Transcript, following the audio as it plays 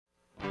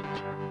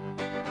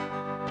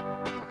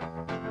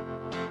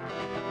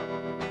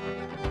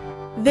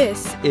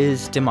This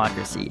is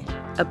Democracy,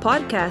 a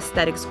podcast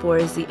that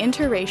explores the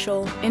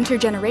interracial,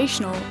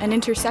 intergenerational, and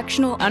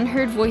intersectional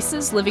unheard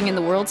voices living in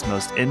the world's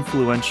most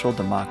influential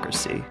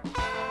democracy.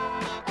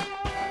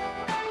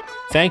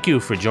 Thank you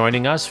for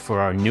joining us for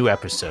our new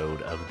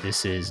episode of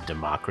This is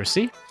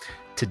Democracy.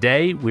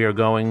 Today, we are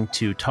going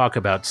to talk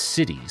about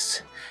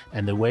cities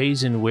and the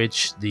ways in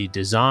which the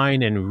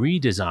design and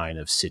redesign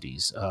of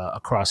cities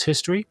across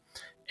history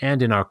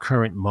and in our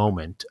current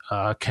moment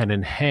can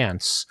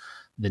enhance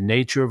the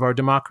nature of our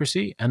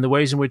democracy and the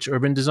ways in which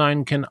urban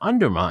design can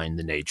undermine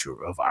the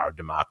nature of our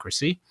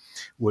democracy.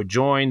 We're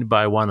joined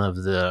by one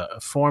of the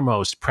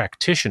foremost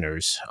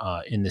practitioners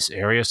in this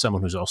area,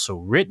 someone who's also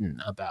written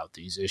about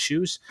these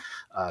issues,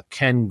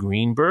 Ken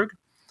Greenberg.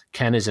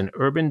 Ken is an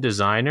urban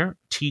designer,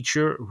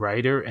 teacher,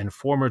 writer, and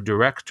former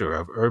director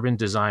of urban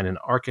design and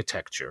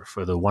architecture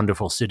for the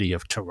wonderful city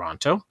of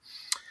Toronto.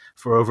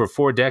 For over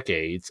 4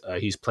 decades,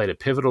 he's played a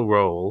pivotal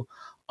role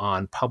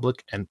on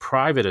public and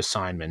private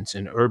assignments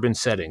in urban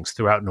settings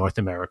throughout North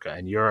America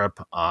and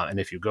Europe. And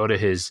if you go to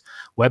his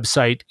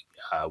website,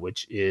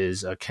 which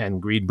is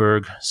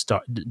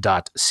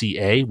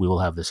kengreenberg.ca, we will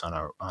have this on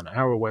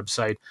our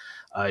website.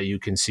 You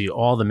can see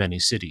all the many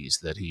cities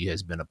that he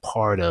has been a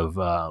part of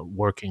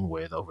working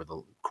with over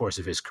the course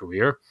of his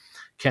career.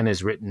 Ken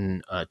has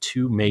written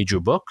 2 major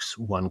books,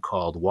 one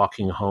called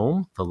Walking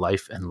Home, The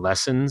Life and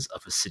Lessons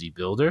of a City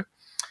Builder,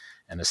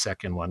 and a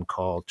second one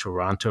called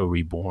Toronto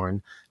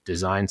Reborn,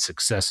 Design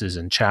Successes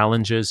and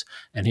Challenges.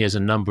 And he has a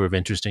number of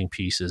interesting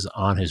pieces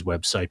on his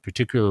website,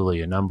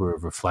 particularly a number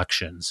of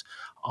reflections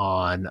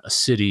on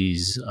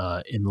cities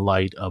in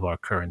light of our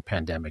current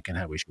pandemic and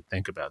how we should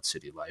think about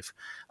city life.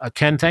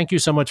 Ken, thank you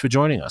so much for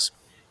joining us.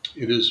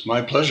 It is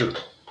my pleasure.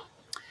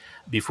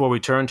 Before we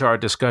turn to our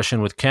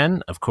discussion with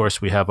Ken, of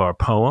course, we have our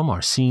poem,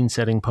 our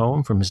scene-setting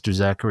poem from Mr.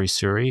 Zachary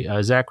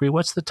Suri. Zachary,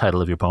 what's the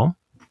title of your poem?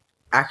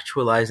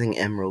 Actualizing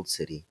Emerald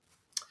City.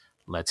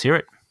 Let's hear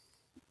it.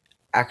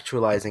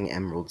 Actualizing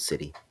Emerald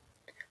City.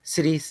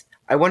 Cities,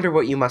 I wonder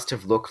what you must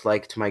have looked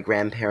like to my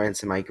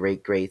grandparents and my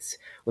great-greats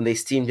when they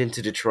steamed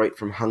into Detroit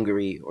from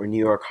Hungary or New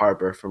York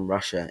Harbor from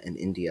Russia and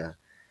India.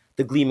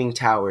 The gleaming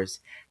towers,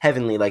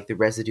 heavenly like the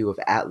residue of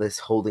Atlas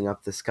holding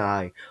up the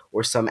sky,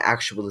 or some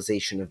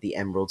actualization of the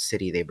Emerald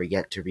City they were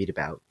yet to read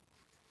about.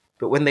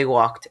 But when they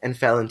walked and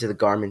fell into the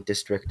Garment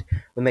District,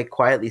 when they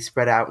quietly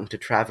spread out into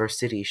Traverse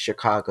City,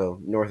 Chicago,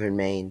 northern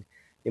Maine,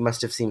 they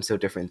must have seemed so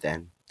different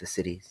then, the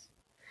cities.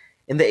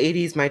 In the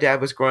 80s, my dad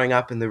was growing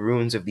up in the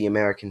ruins of the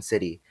American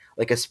city,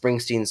 like a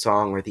Springsteen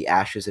song or the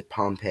ashes at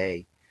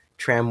Pompeii,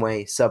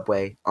 tramway,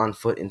 subway, on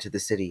foot into the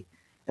city,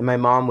 and my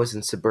mom was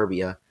in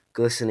suburbia,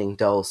 glistening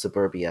dull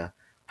suburbia,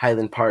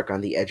 Highland Park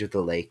on the edge of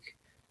the lake.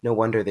 No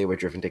wonder they were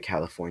driven to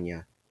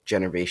California,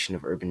 generation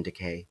of urban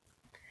decay.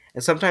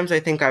 And sometimes I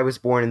think I was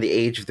born in the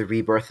age of the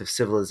rebirth of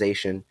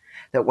civilization,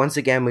 that once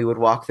again we would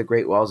walk the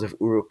great walls of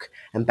Uruk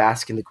and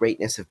bask in the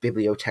greatness of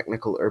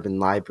bibliotechnical urban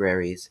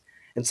libraries.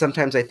 And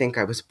sometimes I think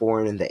I was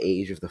born in the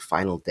age of the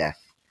final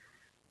death.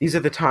 These are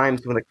the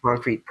times when the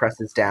concrete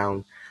presses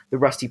down, the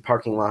rusty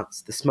parking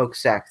lots, the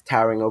smokestacks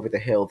towering over the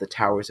hill that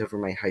towers over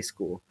my high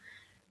school.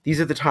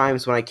 These are the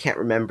times when I can't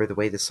remember the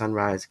way the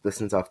sunrise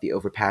glistens off the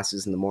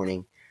overpasses in the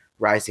morning,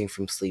 rising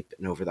from sleep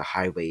and over the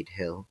highwayed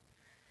hill.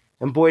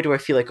 And boy, do I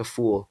feel like a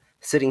fool,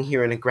 sitting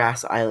here in a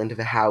grass island of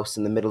a house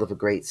in the middle of a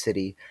great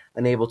city,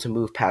 unable to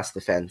move past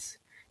the fence.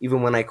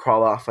 Even when I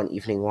crawl off on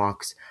evening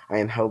walks, I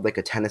am held like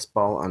a tennis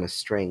ball on a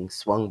string,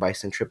 swung by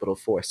centripetal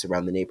force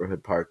around the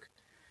neighborhood park.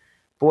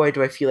 Boy,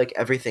 do I feel like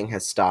everything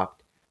has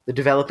stopped. The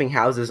developing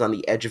houses on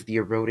the edge of the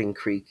eroding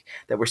creek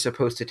that were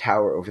supposed to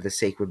tower over the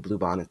sacred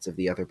bluebonnets of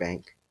the other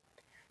bank.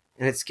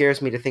 And it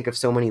scares me to think of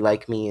so many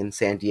like me in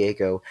San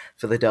Diego,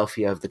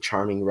 Philadelphia of the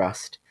charming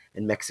Rust,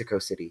 and Mexico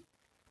City,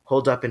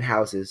 holed up in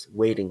houses,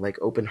 waiting like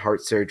open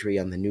heart surgery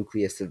on the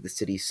nucleus of the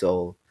city's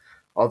soul.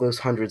 All those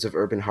hundreds of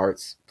urban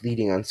hearts,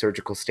 bleeding on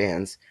surgical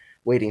stands,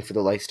 waiting for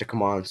the lights to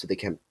come on so they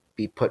can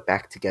be put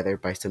back together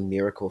by some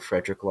miracle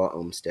Frederick Law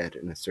Olmsted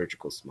in a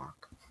surgical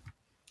smock.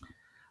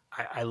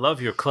 I love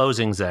your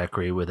closing,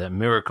 Zachary, with a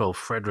miracle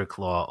Frederick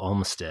Law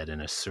Olmsted in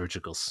a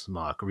surgical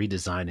smock,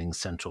 redesigning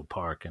Central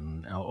Park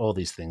and all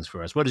these things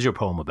for us. What is your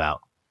poem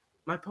about?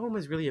 My poem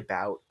is really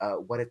about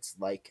what it's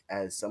like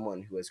as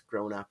someone who has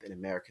grown up in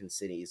American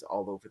cities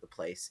all over the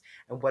place,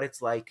 and what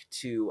it's like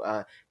to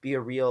be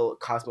a real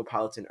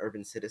cosmopolitan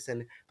urban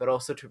citizen, but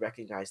also to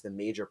recognize the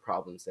major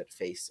problems that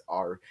face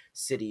our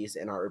cities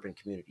and our urban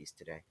communities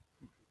today.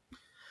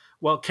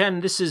 Well,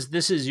 Ken, this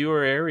is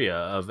your area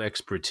of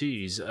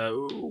expertise.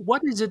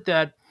 What is it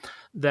that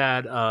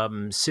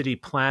city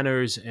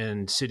planners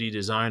and city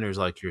designers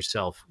like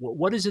yourself,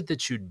 what is it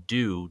that you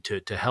do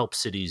to help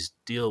cities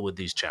deal with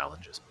these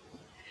challenges?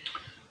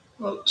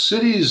 Well,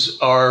 cities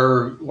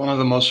are one of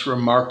the most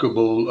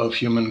remarkable of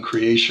human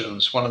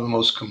creations, one of the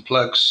most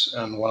complex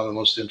and one of the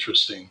most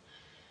interesting.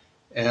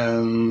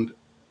 And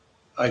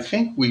I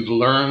think we've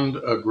learned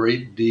a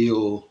great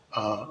deal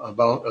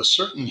about a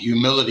certain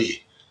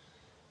humility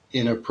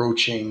in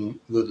approaching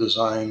the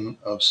design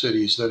of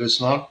cities, that it's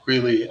not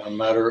really a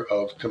matter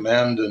of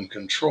command and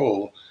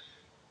control,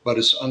 but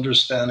it's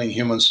understanding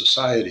human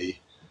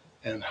society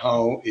and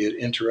how it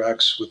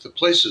interacts with the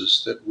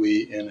places that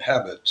we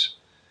inhabit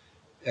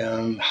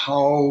and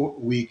how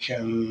we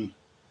can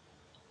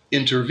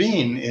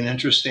intervene in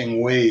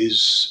interesting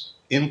ways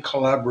in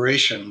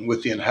collaboration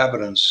with the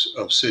inhabitants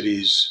of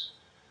cities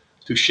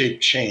to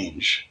shape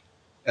change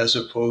as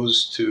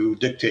opposed to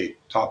dictate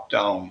top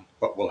down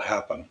what will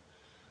happen.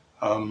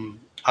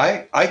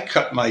 I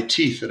cut my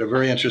teeth at a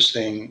very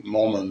interesting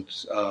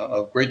moment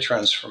of great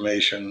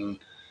transformation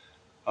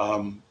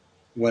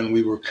when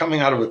we were coming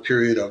out of a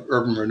period of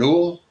urban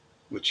renewal,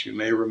 which you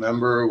may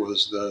remember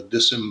was the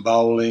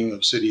disemboweling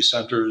of city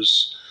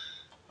centers,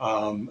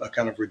 a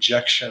kind of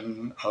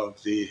rejection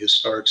of the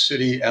historic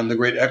city, and the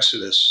great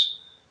exodus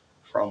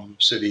from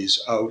cities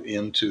out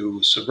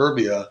into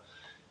suburbia.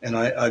 And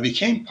I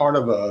became part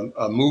of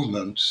a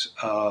movement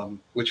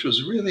which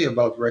was really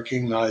about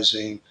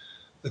recognizing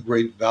the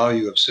great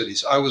value of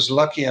cities. I was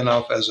lucky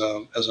enough as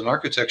an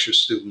architecture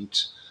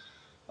student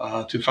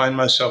to find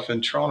myself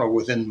in Toronto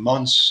within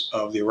months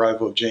of the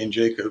arrival of Jane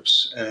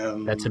Jacobs.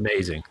 And That's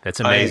amazing. That's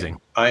amazing.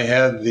 I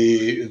had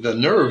the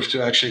nerve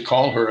to actually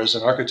call her as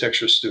an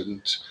architecture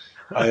student.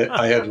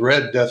 I had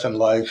read Death and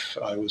Life.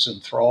 I was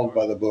enthralled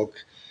by the book.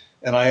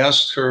 And I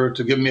asked her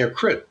to give me a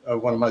crit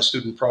of one of my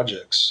student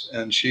projects.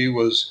 And she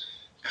was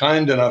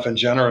kind enough and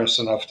generous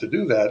enough to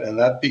do that. And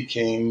that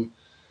became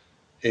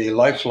a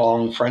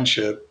lifelong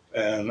friendship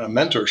and a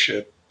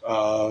mentorship,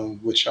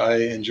 which I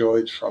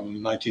enjoyed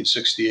from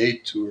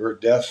 1968 to her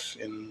death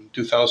in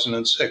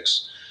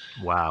 2006.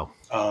 Wow.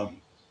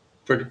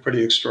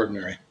 Pretty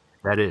extraordinary.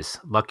 That is.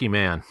 Lucky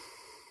man.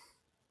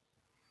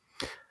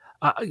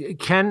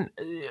 Ken,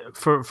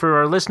 for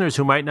our listeners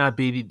who might not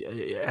be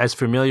as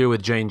familiar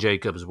with Jane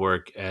Jacobs'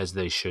 work as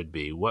they should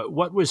be,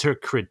 what was her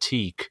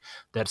critique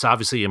that's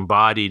obviously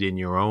embodied in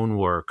your own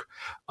work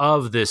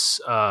of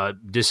this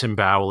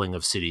disemboweling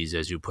of cities,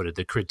 as you put it,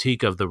 the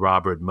critique of the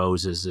Robert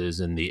Moseses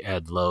and the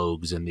Ed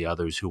Logues and the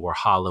others who were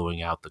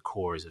hollowing out the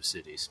cores of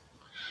cities?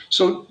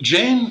 So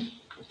Jane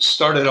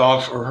started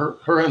off, or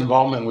her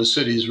involvement with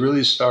cities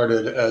really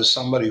started as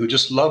somebody who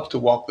just loved to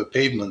walk the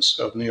pavements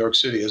of New York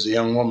City as a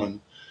young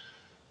woman.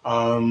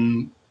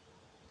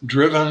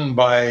 Driven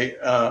by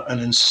an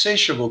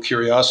insatiable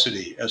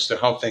curiosity as to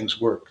how things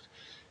worked.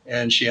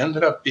 And she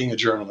ended up being a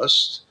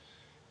journalist,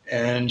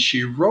 and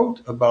she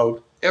wrote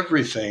about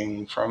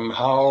everything from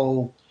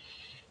how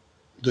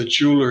the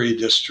jewelry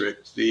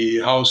district,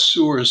 how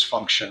sewers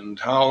functioned,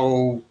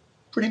 how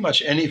pretty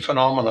much any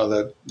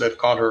phenomena that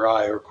caught her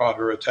eye or caught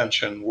her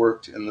attention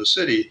worked in the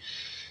city.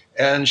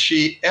 And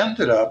she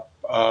ended up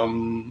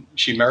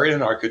she married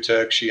an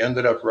architect. She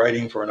ended up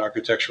writing for an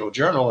architectural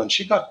journal, and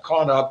she got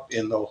caught up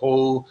in the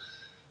whole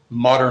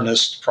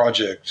modernist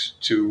project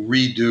to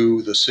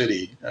redo the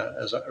city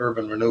as an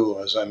urban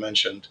renewal, as I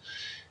mentioned.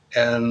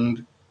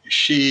 And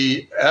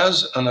she,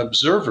 as an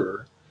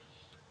observer,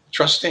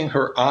 trusting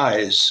her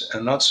eyes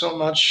and not so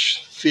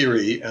much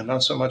theory and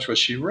not so much what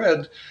she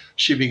read,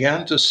 she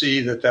began to see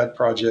that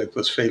project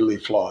was fatally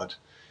flawed.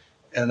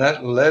 And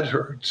that led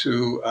her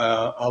to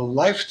a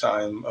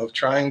lifetime of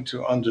trying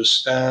to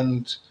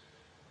understand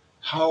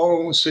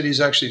how cities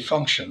actually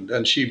functioned.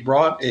 And she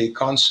brought a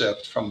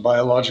concept from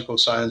biological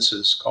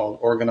sciences called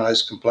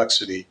organized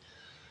complexity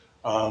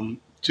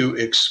to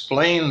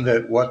explain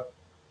that what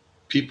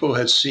people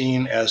had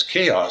seen as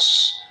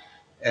chaos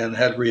and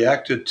had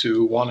reacted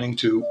to wanting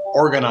to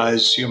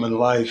organize human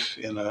life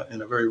in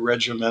a very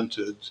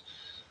regimented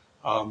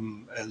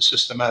and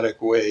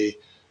systematic way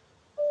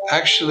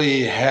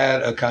actually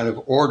had a kind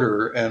of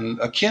order and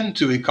akin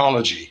to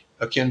ecology,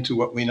 akin to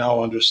what we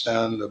now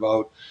understand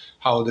about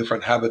how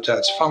different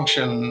habitats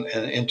function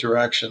and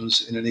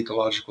interactions in an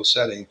ecological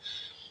setting.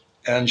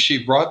 And she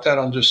brought that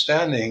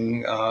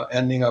understanding,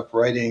 ending up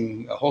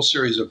writing a whole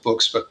series of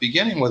books, but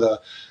beginning with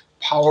a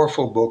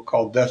powerful book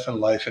called Death and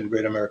Life in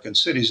Great American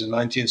Cities in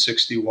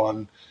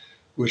 1961,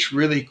 which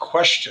really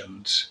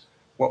questioned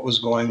what was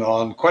going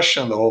on,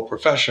 questioned the whole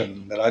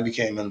profession that I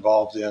became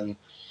involved in.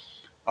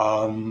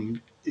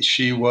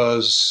 She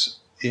was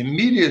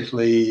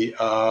immediately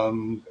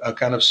a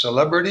kind of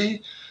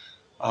celebrity.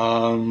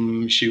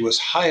 She was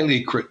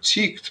highly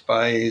critiqued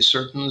by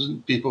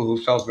certain people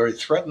who felt very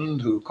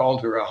threatened, who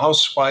called her a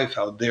housewife.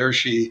 How dare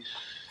she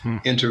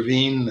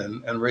intervene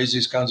and raise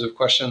these kinds of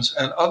questions?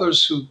 And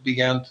others who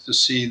began to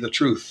see the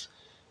truth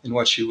in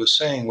what she was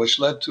saying, which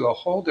led to a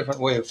whole different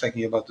way of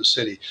thinking about the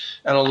city.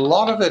 And a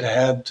lot of it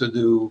had to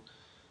do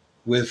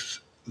with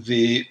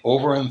the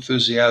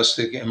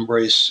over-enthusiastic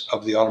embrace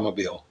of the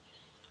automobile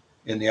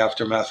in the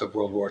aftermath of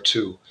World War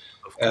II.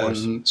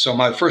 And so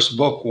my first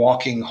book,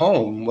 Walking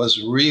Home, was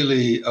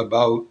really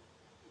about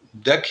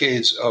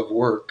decades of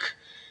work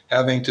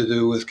having to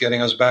do with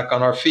getting us back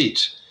on our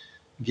feet,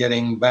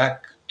 getting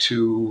back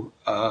to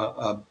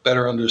a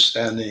better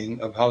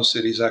understanding of how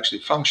cities actually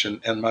function.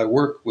 And my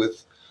work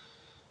with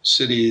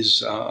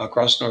cities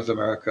across North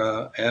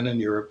America and in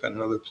Europe and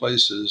in other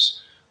places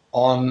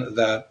on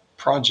that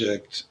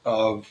project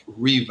of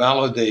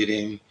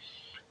revalidating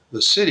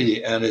the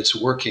city and its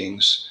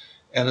workings,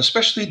 and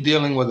especially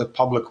dealing with the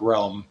public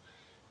realm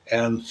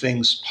and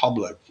things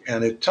public.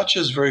 And it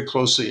touches very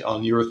closely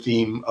on your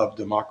theme of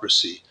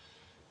democracy,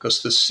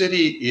 because the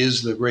city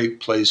is the great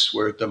place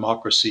where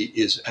democracy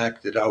is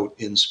acted out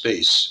in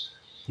space,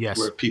 Yes.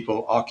 where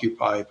people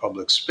occupy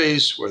public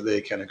space, where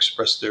they can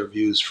express their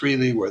views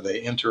freely, where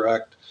they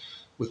interact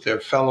with their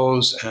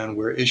fellows, and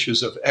where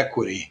issues of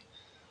equity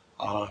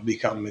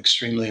become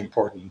extremely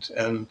important.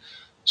 And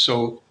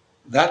so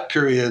that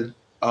period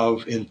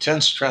of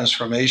intense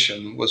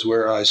transformation was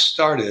where I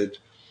started.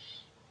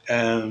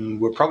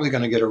 And we're probably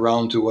going to get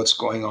around to what's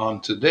going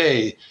on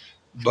today.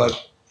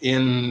 But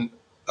in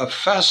a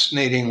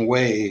fascinating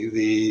way,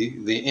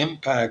 the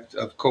impact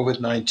of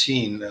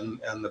COVID-19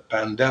 and the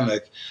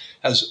pandemic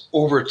has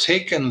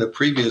overtaken the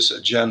previous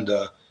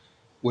agenda,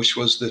 which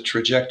was the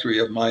trajectory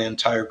of my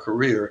entire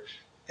career,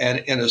 and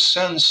in a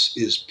sense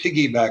is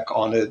piggybacking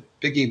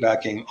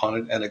on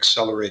it and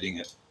accelerating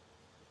it.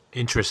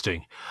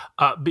 Interesting.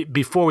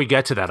 Before we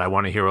get to that, I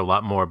want to hear a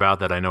lot more about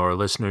that. I know our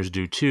listeners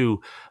do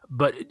too.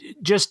 But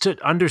just to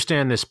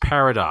understand this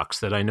paradox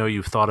that I know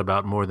you've thought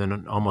about more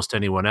than almost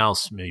anyone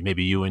else,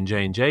 maybe you and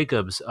Jane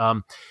Jacobs,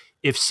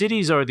 if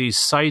cities are these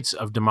sites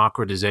of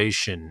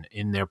democratization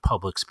in their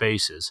public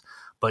spaces,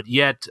 but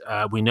yet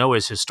we know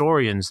as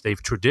historians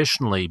they've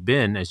traditionally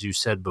been, as you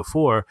said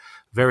before,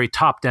 very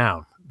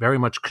top-down, very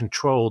much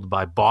controlled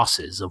by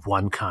bosses of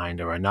one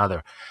kind or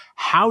another.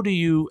 How do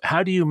you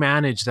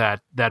manage that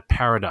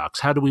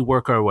paradox? How do we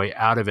work our way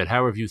out of it?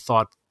 How have you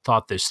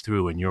thought this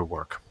through in your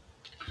work?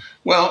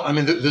 Well, I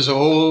mean, there's a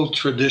whole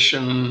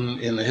tradition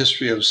in the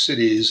history of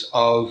cities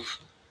of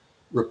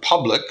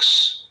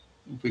republics.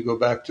 If we go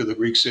back to the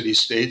Greek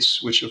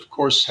city-states, which of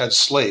course had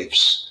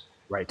slaves.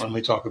 Right. When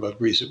we talk about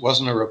Greece, it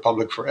wasn't a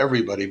republic for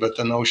everybody, but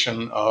the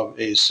notion of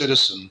a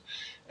citizen.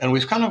 And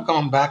we've kind of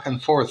gone back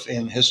and forth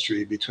in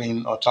history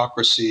between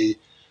autocracy,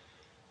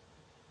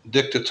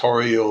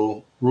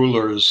 dictatorial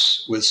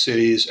rulers with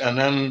cities, and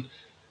then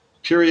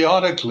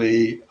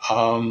periodically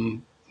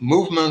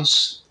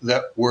movements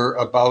that were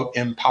about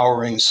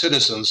empowering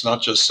citizens,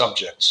 not just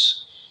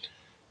subjects.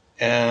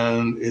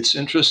 And it's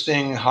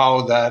interesting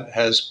how that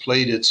has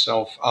played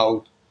itself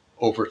out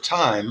over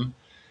time.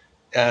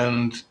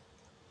 And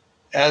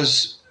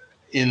as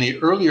in the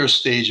earlier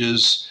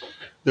stages,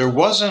 there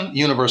wasn't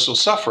universal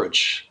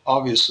suffrage.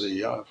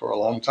 Obviously, for a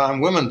long time,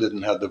 women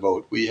didn't have the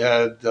vote. We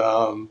had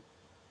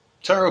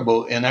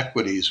terrible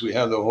inequities. We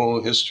have the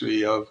whole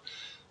history of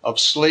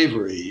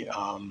slavery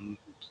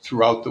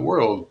throughout the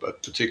world,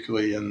 but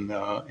particularly in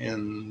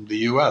the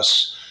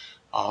U.S.,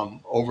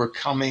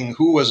 overcoming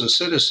who was a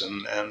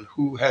citizen and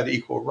who had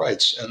equal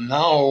rights. And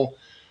now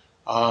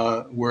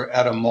we're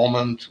at a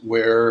moment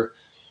where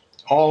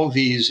all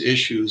these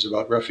issues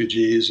about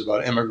refugees,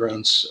 about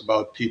immigrants,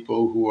 about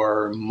people who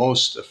are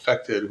most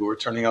affected, who are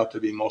turning out to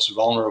be most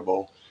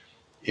vulnerable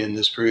in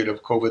this period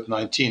of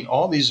COVID-19,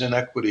 all these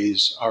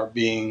inequities are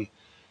being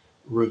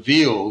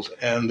revealed.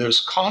 And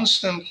there's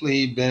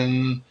constantly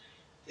been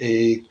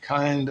a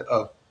kind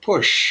of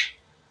push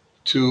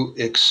to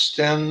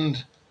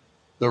extend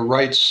the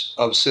rights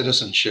of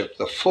citizenship,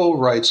 the full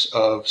rights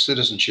of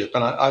citizenship.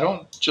 And I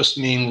don't just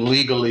mean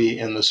legally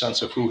in the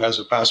sense of who has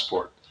a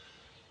passport,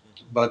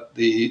 but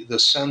the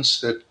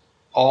sense that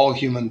all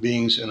human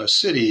beings in a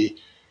city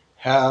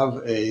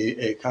have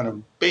a kind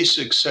of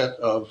basic set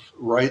of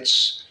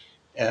rights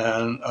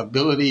and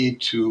ability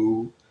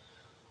to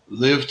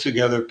live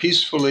together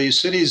peacefully.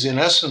 Cities, in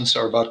essence,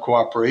 are about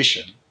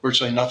cooperation.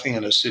 Virtually nothing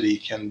in a city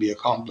can be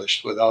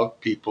accomplished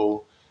without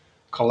people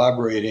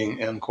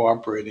collaborating and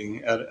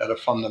cooperating at a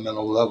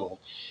fundamental level.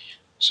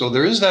 So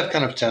there is that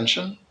kind of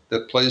tension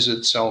that plays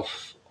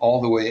itself all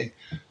the way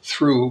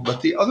through.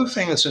 But the other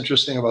thing that's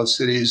interesting about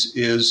cities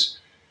is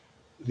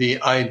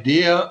the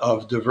idea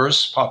of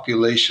diverse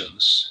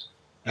populations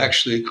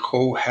actually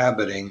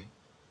cohabiting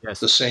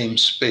the same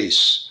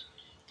space,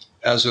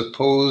 as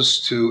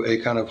opposed to a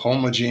kind of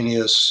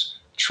homogeneous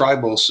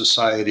tribal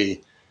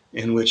society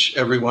in which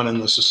everyone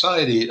in the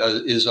society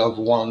is of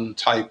one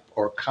type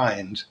or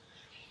kind.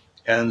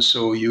 And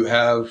so you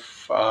have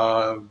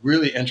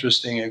really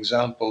interesting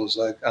examples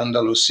like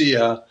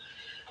Andalusia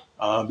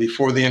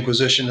before the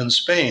Inquisition in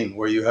Spain,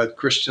 where you had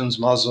Christians,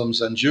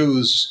 Muslims, and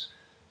Jews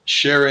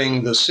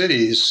sharing the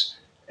cities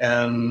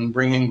and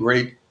bringing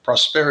great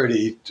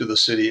prosperity to the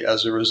city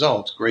as a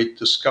result, great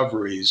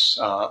discoveries,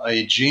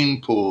 a gene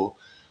pool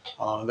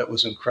that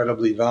was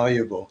incredibly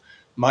valuable.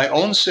 My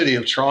own city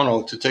of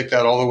Toronto, to take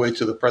that all the way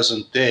to the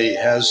present day,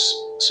 has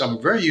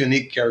some very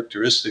unique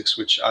characteristics,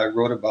 which I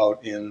wrote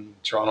about in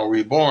Toronto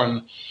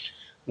Reborn.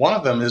 One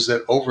of them is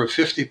that over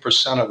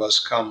 50% of us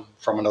come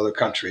from another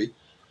country.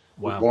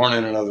 Wow. We're born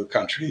in another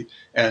country,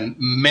 and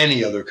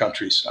many other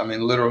countries. I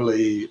mean,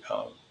 literally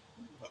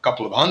a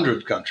couple of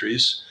hundred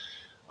countries,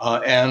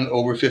 and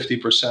over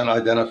 50%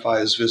 identify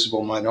as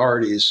visible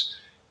minorities.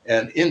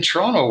 And in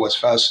Toronto, what's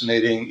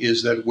fascinating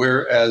is that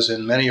whereas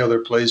in many other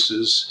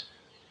places,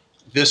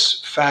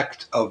 this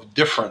fact of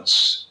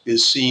difference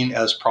is seen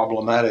as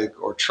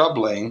problematic or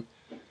troubling,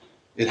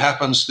 it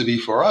happens to be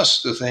for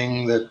us the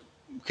thing that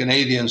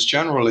Canadians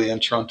generally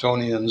and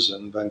Torontonians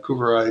and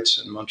Vancouverites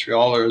and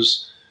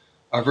Montrealers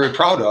are very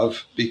proud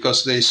of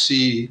because they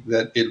see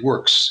that it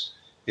works.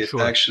 It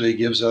Sure. actually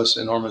gives us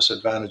enormous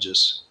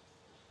advantages.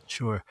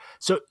 Sure.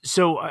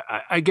 So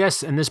I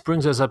guess, and this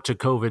brings us up to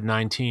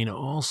COVID-19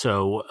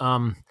 also.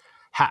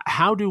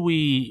 How do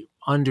we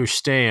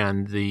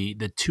understand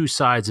the two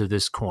sides of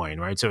this coin,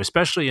 right? So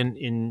especially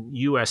in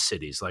U.S.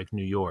 cities like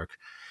New York,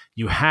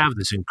 you have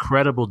this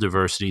incredible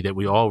diversity that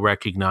we all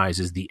recognize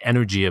as the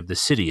energy of the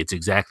city. It's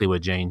exactly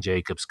what Jane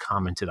Jacobs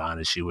commented on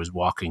as she was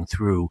walking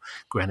through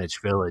Greenwich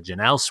Village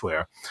and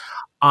elsewhere.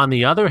 On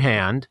the other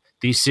hand,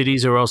 these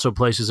cities are also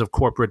places of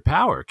corporate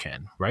power,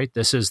 Ken, right?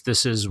 This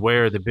is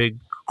where the big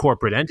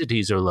corporate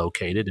entities are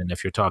located. And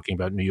if you're talking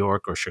about New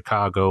York or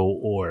Chicago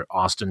or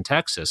Austin,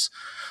 Texas,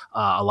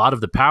 a lot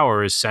of the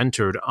power is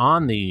centered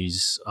on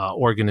these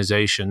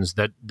organizations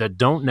that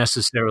don't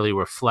necessarily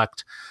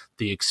reflect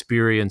the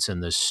experience in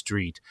the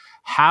street.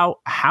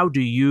 How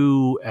do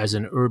you, as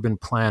an urban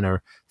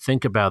planner,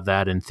 think about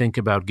that and think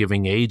about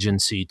giving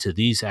agency to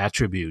these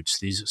attributes,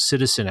 these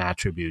citizen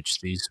attributes,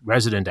 these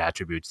resident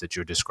attributes that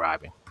you're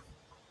describing?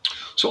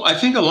 So I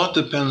think a lot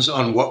depends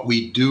on what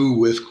we do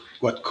with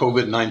what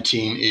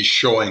COVID-19 is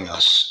showing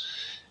us.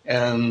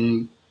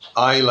 And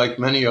I, like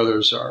many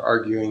others, are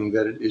arguing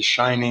that it is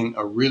shining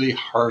a really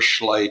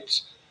harsh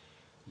light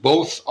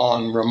both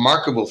on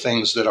remarkable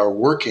things that are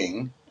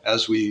working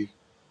as we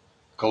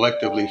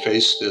collectively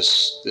face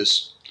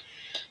this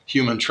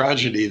human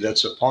tragedy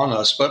that's upon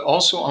us, but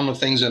also on the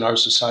things in our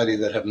society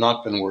that have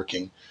not been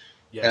working.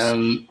 Yes.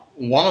 And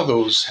one of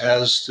those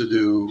has to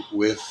do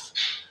with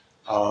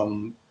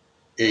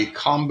a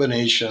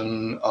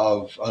combination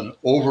of an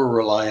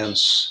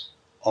over-reliance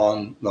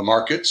on the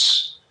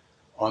markets,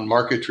 on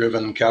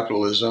market-driven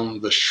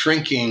capitalism, the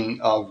shrinking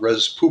of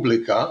res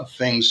publica,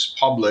 things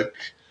public,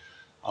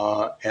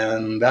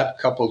 and that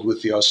coupled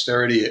with the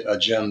austerity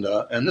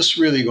agenda. And this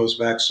really goes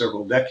back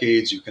several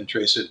decades. You can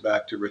trace it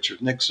back to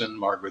Richard Nixon,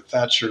 Margaret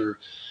Thatcher,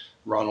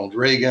 Ronald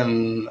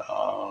Reagan,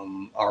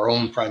 our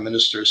own Prime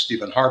Minister,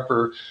 Stephen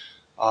Harper,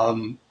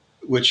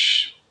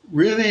 which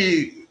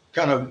really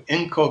kind of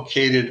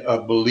inculcated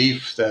a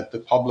belief that the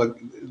public,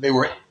 they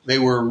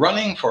were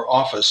running for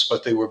office,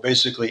 but they were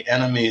basically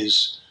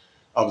enemies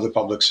of the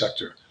public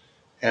sector.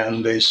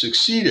 And they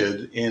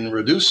succeeded in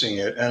reducing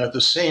it. And at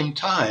the same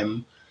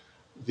time,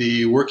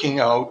 the working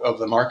out of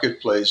the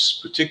marketplace,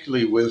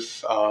 particularly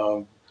with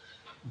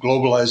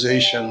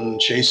globalization,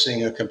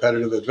 chasing a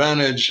competitive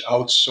advantage,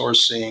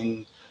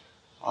 outsourcing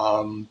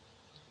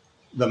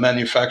the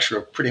manufacture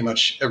of pretty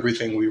much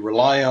everything we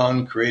rely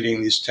on,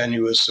 creating these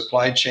tenuous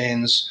supply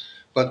chains,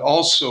 but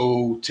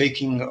also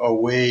taking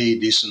away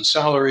decent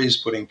salaries,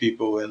 putting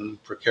people in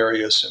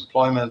precarious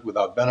employment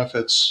without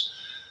benefits.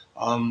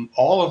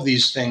 All of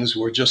these things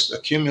were just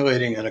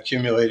accumulating and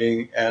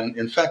accumulating, and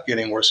in fact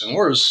getting worse and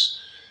worse.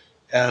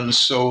 And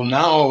so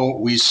now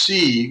we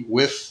see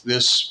with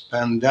this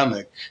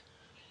pandemic,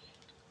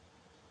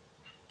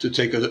 to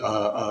take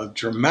a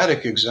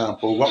dramatic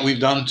example, what we've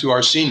done to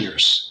our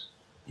seniors.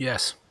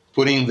 Yes.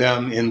 Putting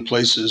them in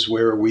places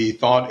where we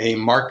thought a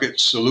market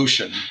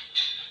solution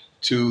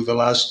to the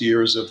last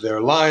years of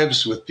their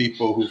lives, with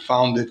people who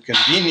found it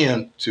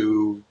convenient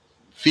to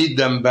feed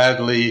them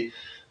badly,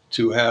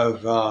 to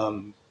have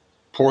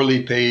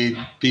poorly paid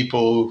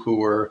people who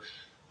were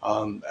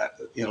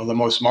the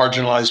most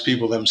marginalized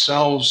people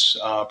themselves,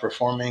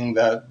 performing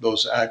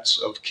those acts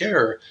of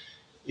care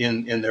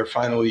in their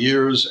final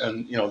years,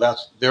 and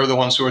they're the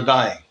ones who are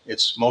dying.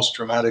 It's most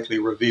dramatically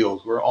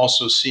revealed. We're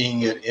also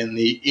seeing it in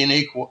the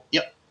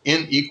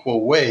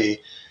unequal way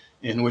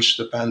in which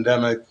the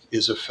pandemic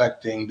is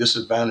affecting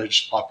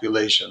disadvantaged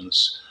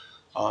populations,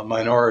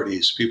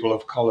 minorities, people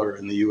of color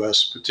in the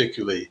U.S.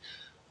 particularly,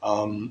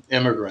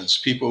 immigrants,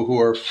 people who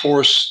are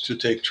forced to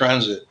take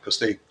transit because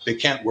they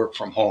can't work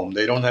from home.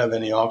 They don't have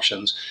any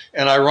options.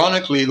 And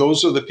ironically,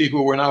 those are the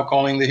people we're now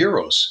calling the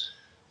heroes.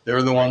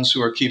 They're the ones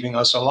who are keeping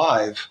us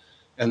alive.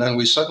 And then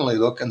we suddenly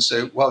look and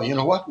say, well, you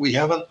know what? We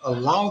haven't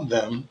allowed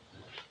them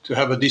to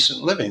have a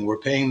decent living. We're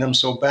paying them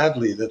so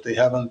badly that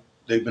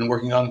they've been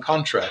working on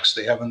contracts.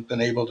 They haven't been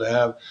able to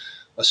have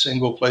a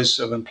single place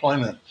of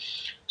employment.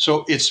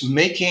 So it's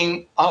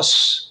making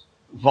us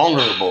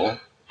vulnerable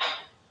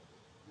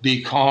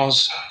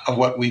because of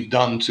what we've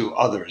done to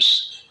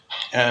others.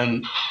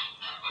 And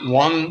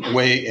one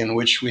way in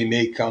which we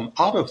may come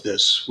out of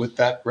this with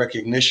that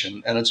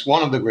recognition, and it's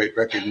one of the great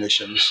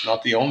recognitions,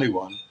 not the only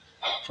one,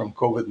 from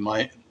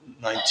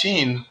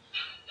COVID-19,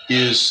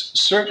 is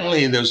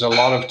certainly there's a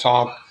lot of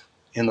talk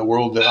in the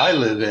world that I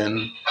live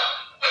in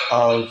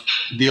of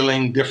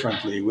dealing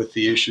differently with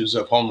the issues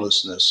of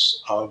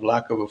homelessness, of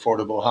lack of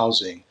affordable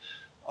housing,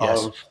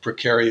 Yes. of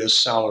precarious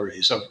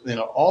salaries, of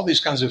all these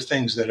kinds of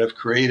things that have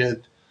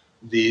created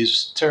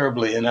these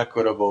terribly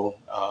inequitable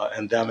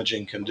and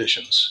damaging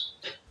conditions.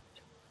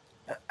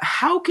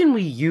 How can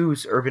we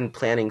use urban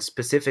planning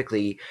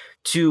specifically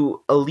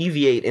to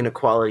alleviate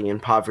inequality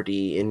and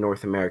poverty in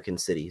North American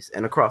cities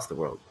and across the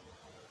world?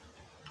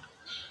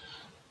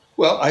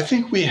 Well, I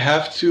think we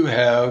have to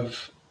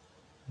have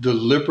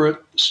deliberate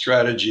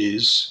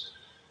strategies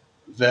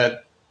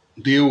that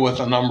deal with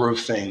a number of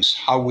things: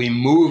 how we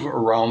move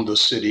around the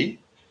city,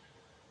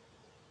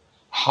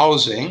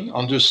 housing,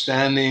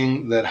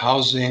 understanding that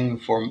housing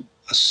for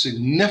a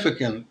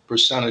significant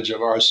percentage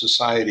of our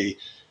society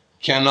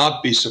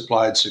cannot be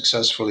supplied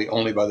successfully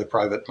only by the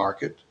private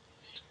market.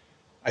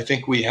 I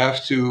think we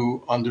have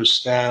to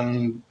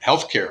understand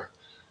healthcare.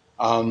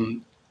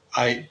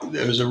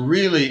 There's a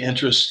really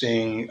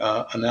interesting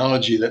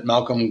analogy that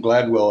Malcolm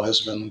Gladwell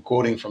has been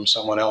quoting from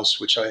someone else,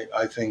 which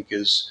I think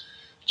is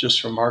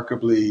just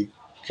remarkably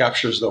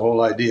captures the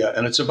whole idea.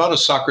 And it's about a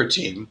soccer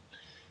team.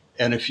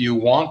 And if you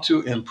want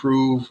to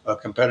improve a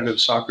competitive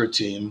soccer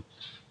team,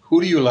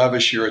 who do you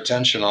lavish your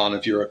attention on?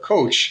 If you're a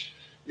coach,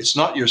 it's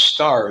not your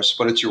stars,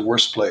 but it's your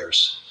worst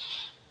players.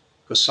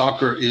 Because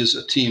soccer is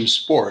a team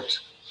sport,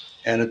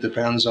 and it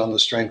depends on the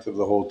strength of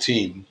the whole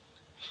team.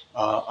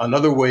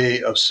 Another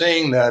way of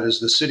saying that is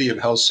the city of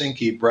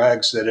Helsinki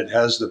brags that it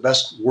has the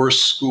best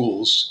worst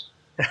schools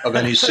of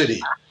any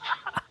city.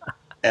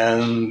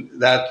 And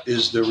that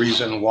is the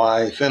reason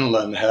why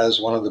Finland has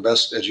one of the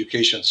best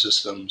education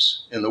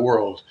systems in the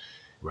world.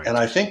 Right. And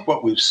I think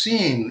what we've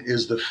seen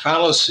is the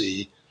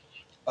fallacy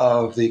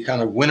of the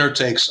kind of winner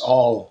takes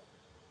all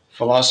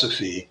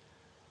philosophy,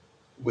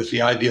 with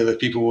the idea that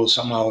people will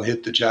somehow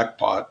hit the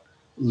jackpot,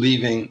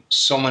 leaving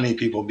so many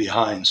people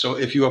behind. So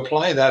if you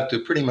apply that to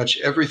pretty much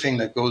everything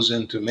that goes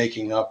into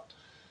making up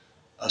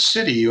a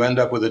city, you end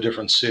up with a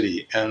different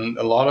city. And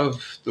a lot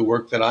of the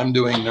work that I'm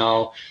doing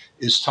now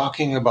is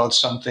talking about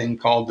something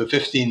called the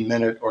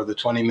 15-minute or the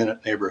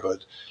 20-minute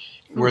neighborhood,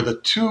 where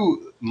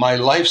my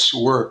life's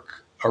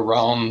work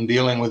around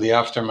dealing with the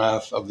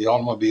aftermath of the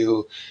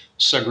automobile,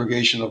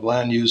 segregation of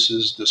land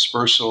uses,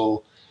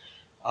 dispersal,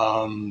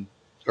 urban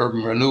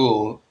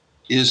renewal,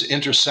 is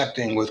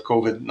intersecting with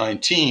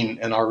COVID-19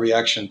 and our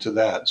reaction to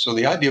that. So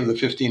the idea of the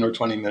 15 or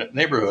 20-minute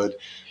neighborhood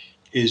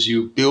is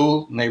you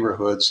build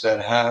neighborhoods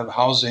that have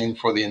housing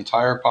for the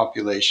entire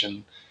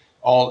population,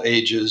 all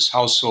ages,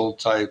 household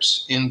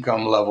types,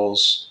 income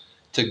levels,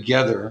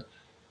 together,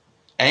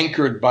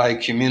 anchored by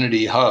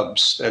community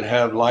hubs that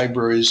have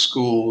libraries,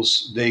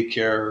 schools,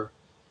 daycare,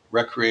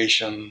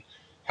 recreation,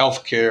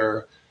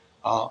 healthcare,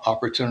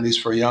 opportunities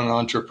for young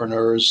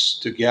entrepreneurs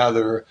to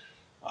gather,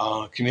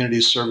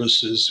 community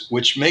services,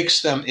 which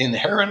makes them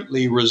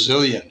inherently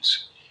resilient.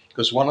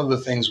 Because one of the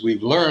things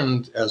we've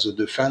learned as a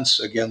defense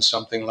against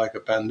something like a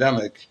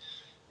pandemic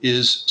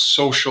is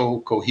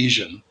social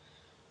cohesion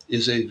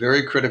is a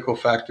very critical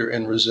factor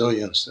in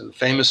resilience. And a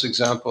famous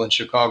example in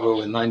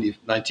Chicago in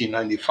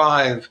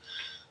 1995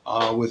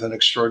 with an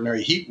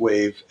extraordinary heat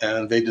wave,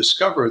 and they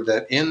discovered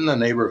that in the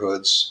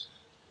neighborhoods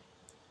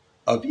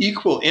of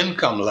equal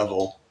income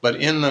level, but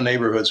in the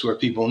neighborhoods where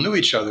people knew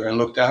each other and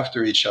looked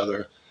after each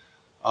other,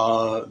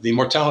 the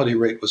mortality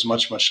rate was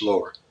much, much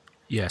lower.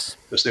 Yes.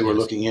 Because they were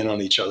looking in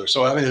on each other.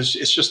 So, I mean,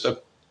 it's just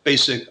a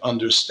basic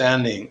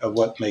understanding of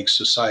what makes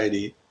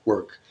society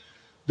work.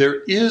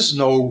 There is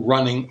no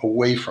running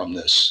away from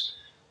this.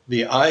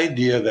 The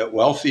idea that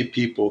wealthy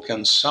people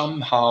can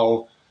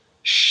somehow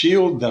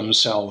shield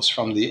themselves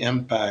from the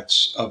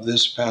impacts of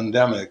this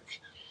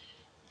pandemic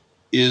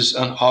is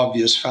an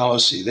obvious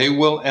fallacy. They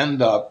will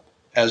end up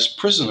as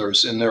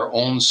prisoners in their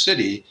own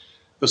city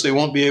because they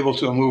won't be able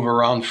to move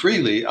around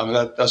freely. I mean,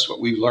 that's what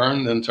we've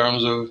learned in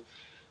terms of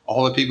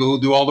all the people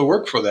who do all the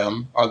work for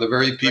them are the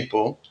very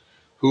people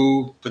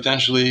who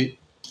potentially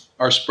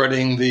are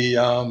spreading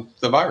the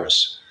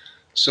virus.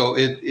 So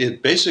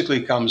it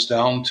basically comes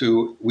down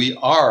to we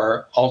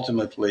are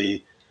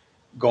ultimately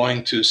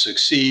going to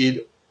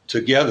succeed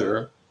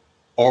together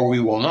or we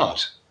will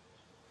not.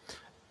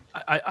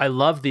 I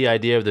love the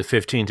idea of the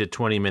 15 to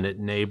 20 minute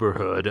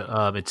neighborhood.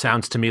 It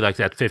sounds to me like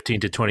that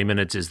 15 to 20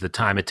 minutes is the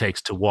time it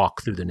takes to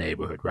walk through the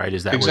neighborhood, right?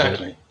 Is that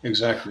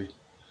Exactly.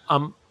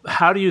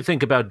 How do you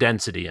think about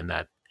density in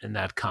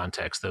that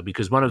context, though?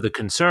 Because one of the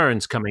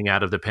concerns coming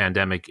out of the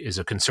pandemic is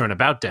a concern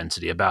about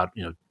density, about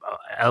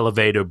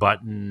elevator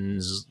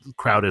buttons,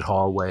 crowded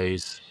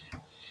hallways.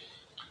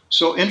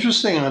 So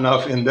interesting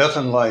enough, in Death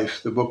and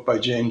Life, the book by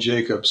Jane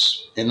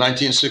Jacobs, in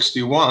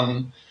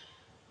 1961,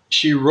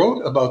 she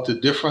wrote about the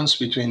difference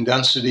between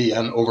density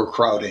and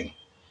overcrowding.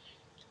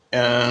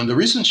 And the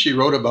reason she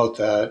wrote about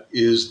that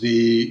is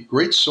the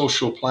great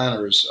social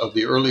planners of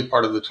the early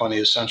part of the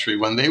 20th century,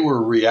 when they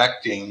were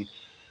reacting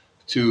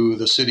to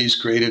the cities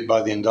created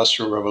by the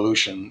Industrial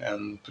Revolution,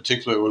 and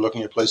particularly we're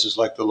looking at places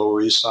like the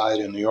Lower East Side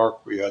in New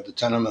York, where you had the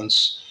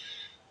tenements,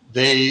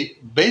 they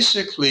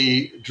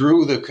basically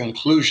drew the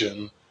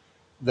conclusion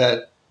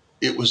that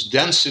it was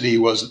density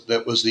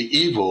that was the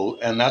evil,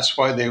 and that's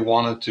why they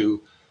wanted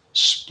to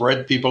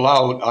spread people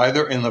out,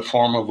 either in the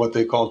form of what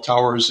they call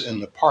towers in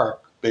the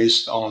park,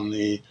 based on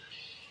the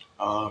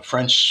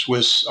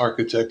French-Swiss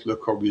architect Le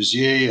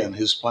Corbusier and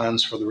his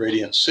plans for the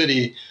Radiant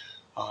City,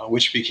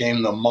 which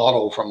became the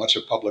model for much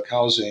of public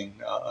housing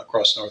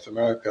across North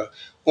America,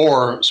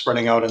 or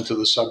spreading out into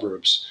the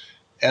suburbs.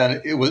 And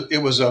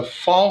it was a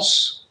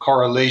false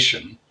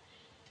correlation,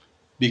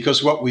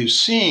 because what we've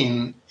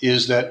seen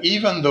is that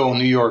even though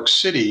New York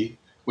City,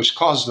 which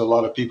caused a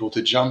lot of people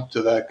to jump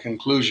to that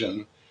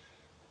conclusion,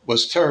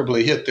 was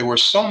terribly hit, there were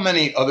so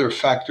many other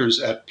factors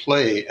at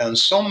play and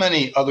so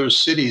many other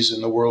cities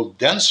in the world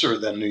denser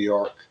than New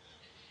York,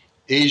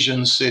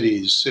 Asian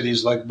cities,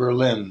 cities like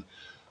Berlin,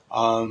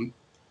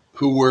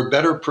 who were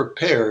better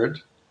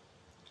prepared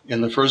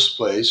in the first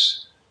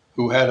place,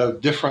 who had a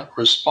different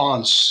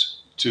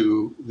response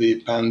to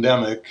the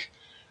pandemic.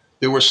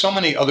 There were so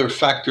many other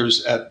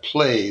factors at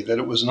play that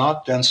it was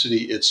not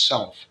density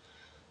itself.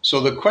 So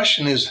the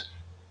question is,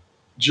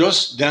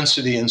 just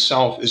density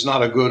itself is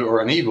not a good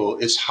or an evil,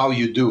 it's how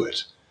you do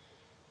it.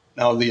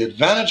 Now, the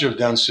advantage of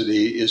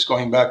density is,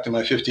 going back to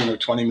my 15 or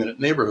 20-minute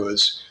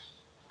neighborhoods,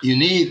 you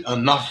need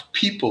enough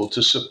people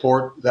to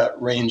support that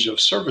range of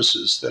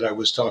services that I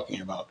was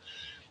talking about.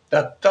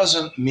 That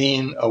doesn't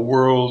mean a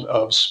world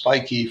of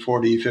spiky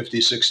 40, 50,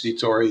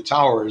 60-story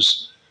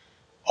towers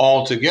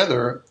all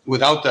together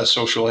without that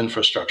social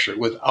infrastructure,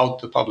 without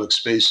the public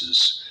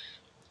spaces.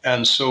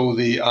 And so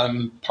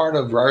I'm part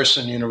of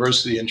Ryerson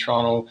University in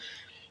Toronto,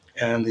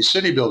 and the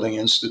City Building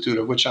Institute,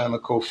 of which I'm a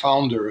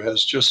co-founder,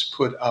 has just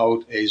put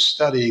out a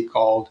study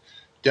called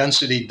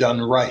Density Done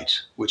Right,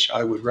 which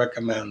I would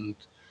recommend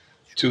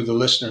to the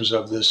listeners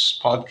of this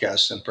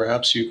podcast, and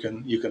perhaps you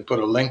can put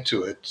a link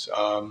to it.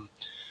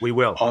 We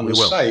will on the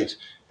site.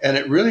 And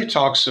it really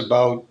talks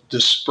about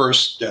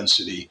dispersed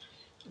density,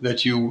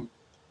 that you,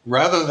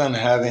 rather than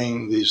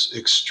having these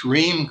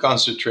extreme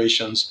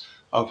concentrations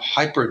of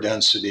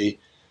hyperdensity,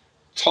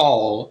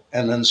 tall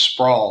and then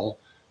sprawl,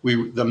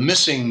 the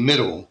missing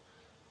middle,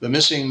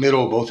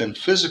 both in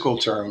physical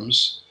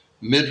terms,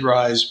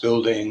 mid-rise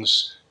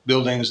buildings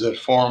that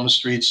form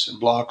streets and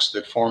blocks,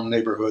 that form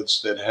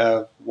neighborhoods, that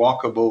have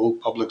walkable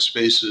public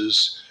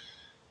spaces.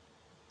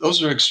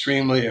 Those are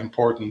extremely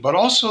important, but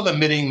also the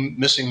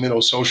missing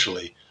middle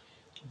socially,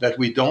 that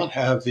we don't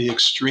have the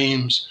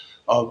extremes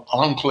of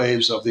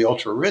enclaves of the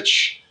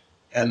ultra-rich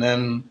and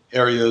then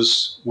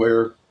areas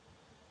where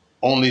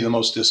only the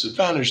most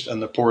disadvantaged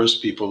and the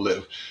poorest people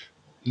live.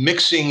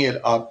 Mixing it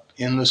up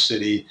in the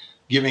city,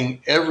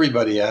 giving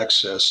everybody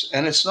access.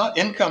 And it's not,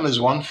 income is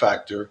one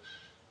factor,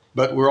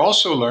 but we're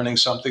also learning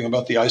something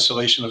about the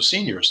isolation of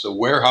seniors, the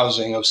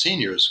warehousing of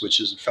seniors, which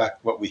is in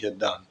fact what we had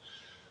done.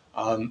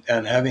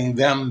 And having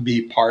them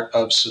be part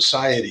of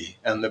society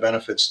and the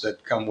benefits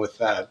that come with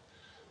that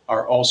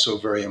are also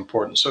very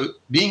important. So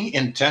being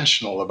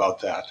intentional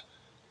about that,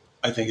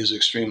 I think, is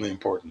extremely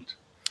important.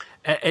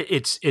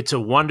 It's a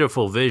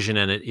wonderful vision,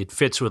 and it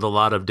fits with a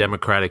lot of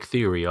democratic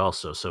theory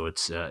also. So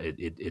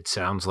it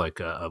sounds like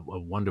a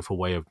wonderful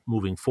way of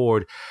moving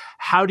forward.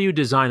 How do you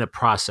design a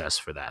process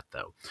for that,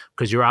 though?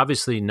 Because you're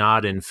obviously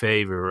not in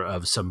favor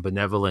of some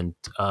benevolent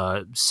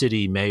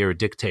city mayor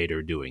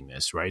dictator doing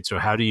this, right? So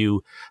how do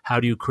you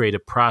create a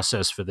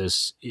process for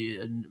this,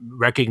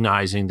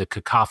 recognizing the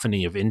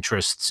cacophony of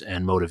interests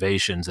and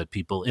motivations that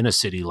people in a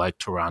city like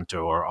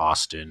Toronto or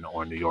Austin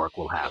or New York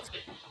will have?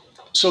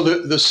 So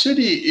the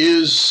city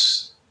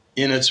is,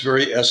 in its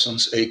very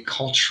essence, a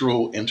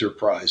cultural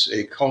enterprise,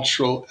 a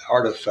cultural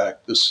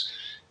artifact.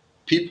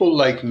 People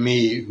like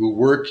me who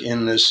work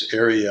in this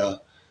area,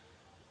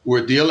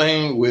 we're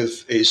dealing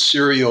with a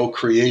serial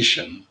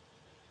creation,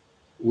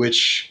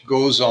 which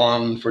goes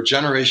on for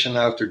generation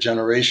after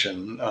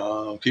generation.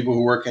 People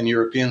who work in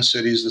European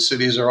cities, the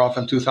cities are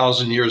often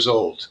 2,000 years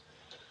old.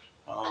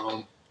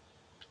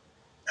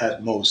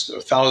 At most,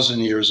 1,000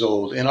 years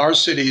old. In our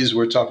cities,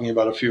 we're talking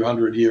about a few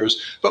hundred years,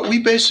 but we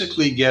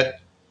basically get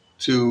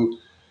to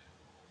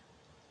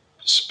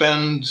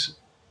spend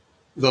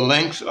the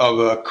length of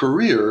a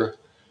career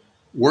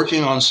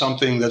working on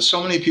something that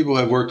so many people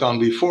have worked on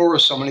before,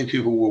 so many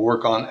people will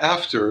work on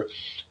after,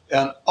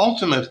 and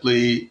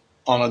ultimately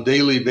on a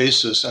daily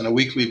basis and a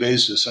weekly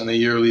basis and a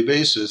yearly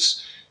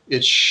basis,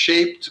 it's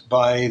shaped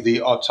by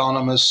the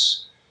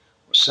autonomous,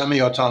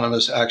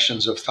 semi-autonomous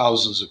actions of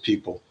thousands of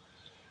people.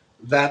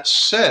 That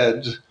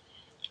said,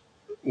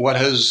 what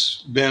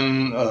has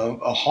been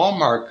a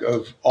hallmark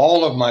of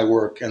all of my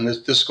work, and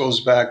this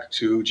goes back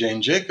to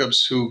Jane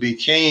Jacobs, who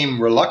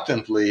became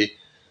reluctantly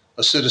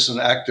a citizen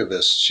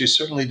activist. She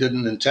certainly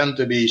didn't intend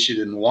to be. She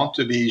didn't want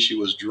to be. She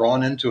was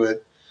drawn into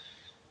it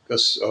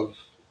because of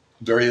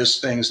various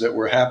things that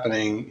were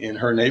happening in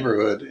her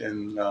neighborhood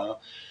in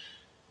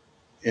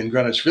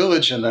Greenwich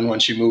Village. And then when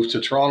she moved to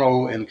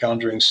Toronto,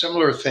 encountering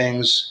similar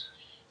things,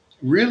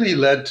 really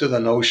led to the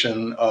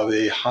notion of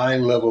a high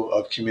level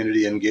of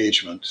community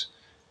engagement.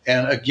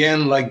 And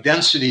again, like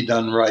density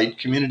done right,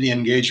 community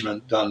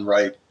engagement done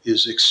right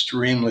is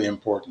extremely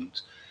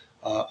important.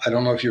 I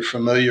don't know if you're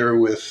familiar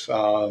with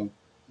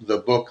the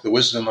book, The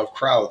Wisdom of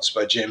Crowds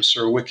by James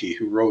Surowiecki,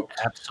 who wrote...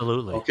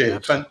 Absolutely. Okay,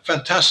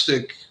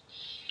 fantastic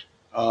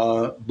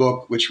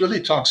book, which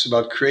really talks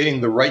about creating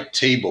the right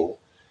table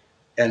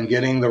and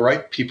getting the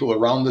right people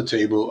around the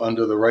table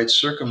under the right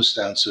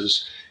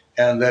circumstances.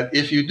 And that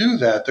if you do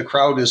that, the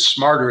crowd is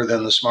smarter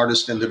than the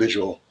smartest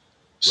individual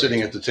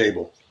sitting at the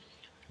table.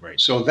 Right.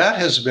 So that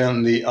has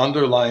been the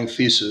underlying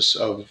thesis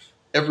of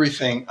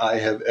everything I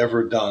have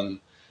ever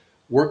done,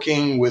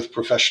 working with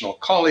professional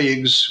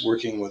colleagues,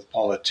 working with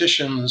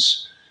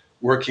politicians,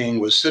 working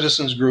with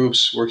citizens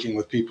groups, working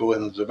with people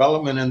in the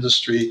development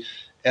industry,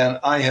 And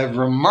I have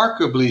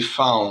remarkably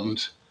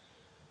found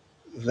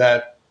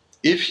that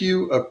if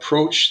you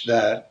approach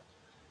that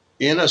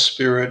in a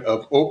spirit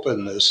of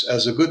openness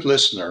as a good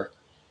listener,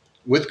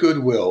 with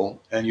goodwill,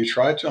 and you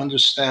try to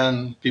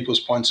understand people's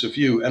points of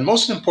view, and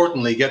most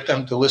importantly, get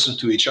them to listen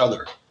to each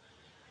other,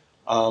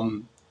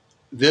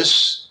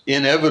 this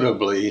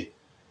inevitably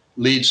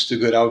leads to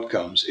good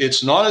outcomes.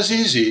 It's not as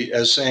easy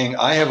as saying,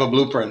 I have a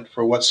blueprint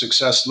for what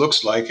success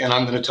looks like, and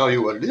I'm going to tell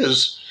you what it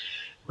is,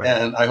 right,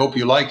 and I hope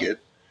you like it.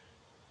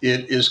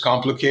 It is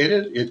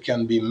complicated. It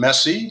can be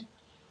messy,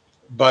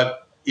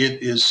 but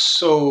it is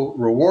so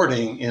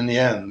rewarding in the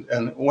end.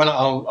 And when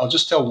I'll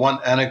just tell one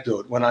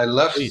anecdote. When I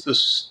left the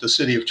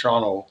city of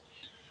Toronto,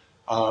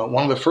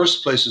 one of the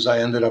first places I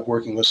ended up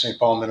working was St.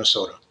 Paul,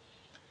 Minnesota.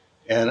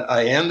 And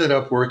I ended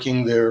up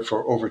working there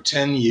for over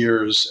 10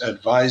 years,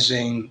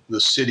 advising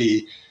the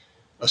city,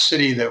 a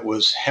city that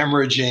was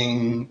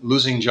hemorrhaging,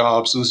 losing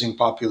jobs, losing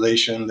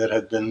population, that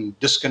had been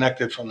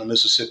disconnected from the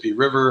Mississippi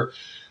River,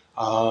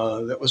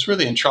 that was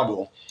really in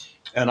trouble.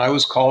 And I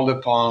was called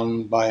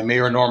upon by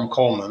Mayor Norm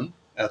Coleman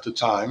at the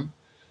time,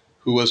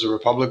 who was a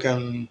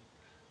Republican,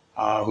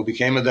 who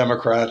became a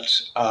Democrat,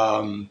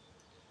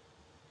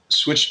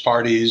 switched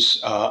parties.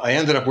 I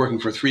ended up working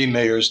for 3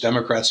 mayors,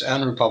 Democrats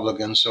and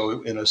Republicans.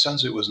 So in a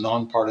sense, it was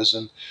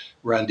nonpartisan.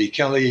 Randy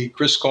Kelly,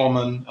 Chris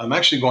Coleman. I'm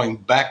actually going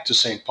back to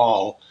St.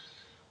 Paul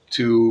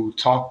to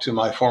talk to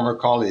my former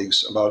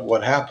colleagues about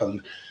what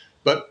happened.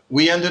 But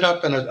we ended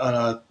up on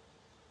a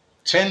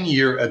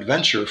 10-year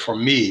adventure for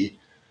me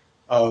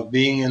of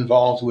being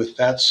involved with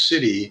that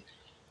city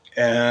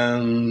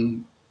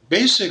and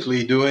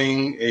basically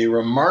doing a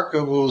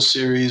remarkable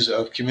series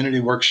of community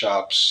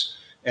workshops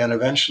and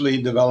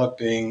eventually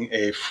developing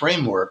a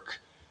framework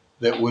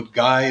that would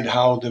guide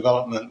how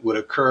development would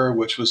occur,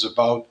 which was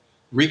about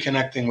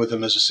reconnecting with the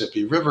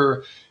Mississippi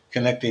River,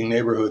 connecting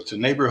neighborhood to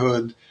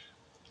neighborhood,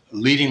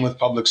 leading with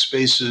public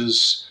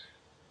spaces,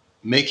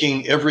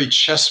 making every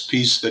chess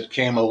piece that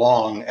came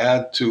along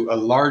add to a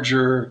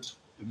larger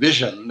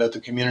vision that the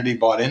community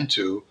bought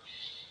into.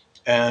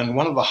 And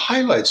one of the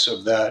highlights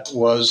of that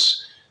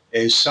was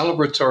a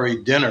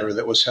celebratory dinner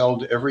that was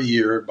held every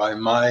year by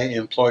my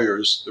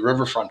employers, the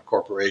Riverfront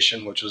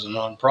Corporation, which was a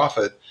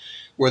nonprofit,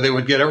 where they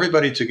would get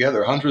everybody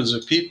together, hundreds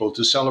of people,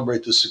 to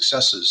celebrate the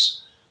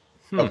successes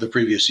of the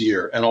previous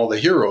year and all the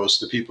heroes,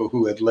 the people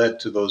who had led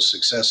to those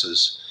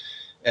successes.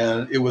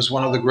 And it was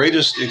one of the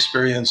greatest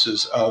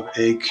experiences of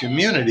a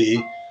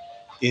community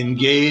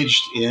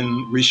engaged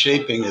in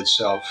reshaping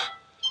itself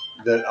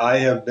that I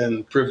have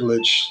been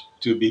privileged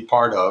to be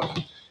part of.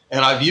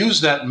 And I've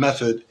used that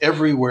method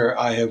everywhere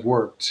I have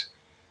worked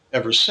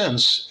ever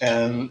since,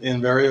 and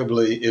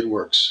invariably it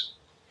works.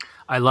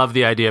 I love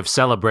the idea of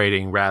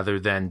celebrating rather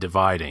than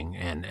dividing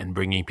and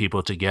bringing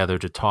people together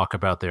to talk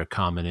about their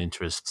common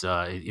interests.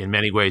 In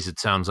many ways, it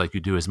sounds like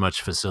you do as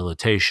much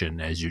facilitation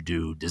as you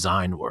do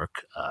design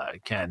work,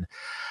 Ken.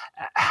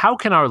 How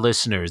can our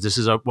listeners, this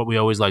is what we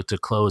always like to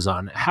close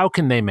on, how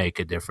can they make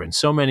a difference?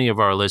 So many of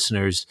our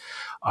listeners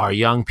are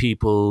young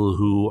people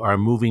who are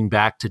moving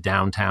back to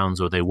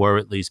downtowns, or they were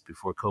at least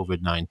before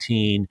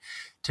COVID-19,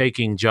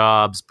 taking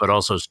jobs, but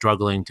also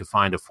struggling to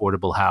find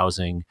affordable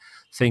housing,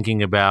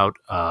 thinking about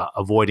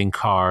avoiding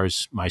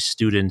cars. My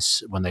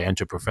students, when they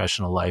enter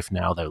professional life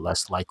now, they're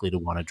less likely to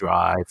want to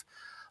drive.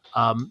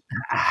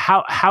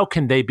 How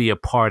can they be a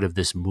part of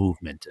this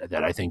movement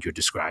that I think you're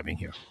describing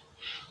here?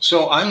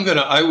 So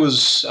I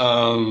was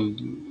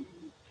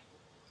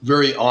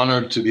very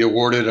honored to be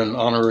awarded an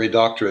honorary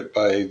doctorate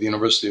by the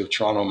University of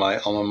Toronto, my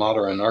alma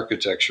mater in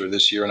architecture,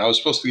 this year. And I was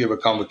supposed to give a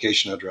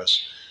convocation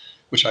address,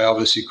 which I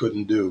obviously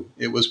couldn't do.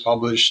 It was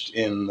published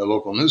in the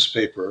local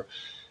newspaper.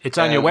 It's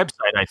on your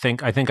website. I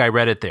think I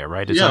read it there,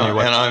 right? It's on your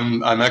website.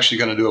 And I'm actually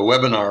going to do a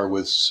webinar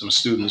with some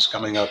students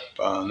coming up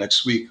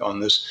next week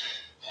on this.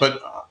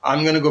 But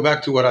I'm going to go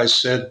back to what I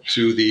said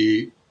to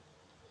the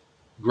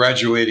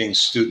graduating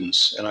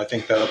students, and I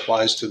think that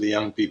applies to the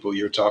young people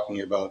you're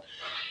talking about.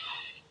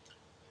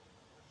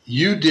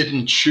 You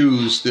didn't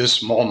choose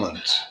this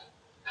moment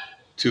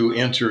to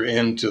enter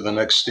into the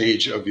next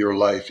stage of your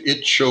life.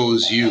 It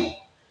chose you.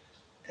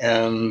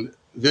 And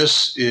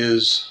this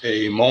is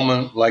a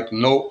moment like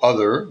no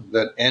other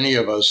that any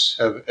of us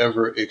have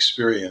ever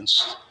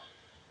experienced.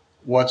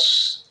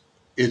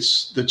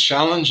 The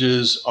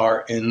challenges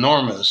are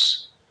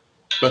enormous,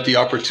 but the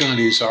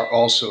opportunities are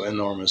also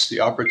enormous.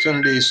 The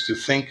opportunities to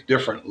think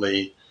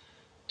differently,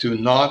 to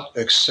not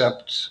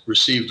accept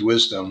received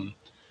wisdom,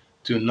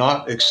 to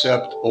not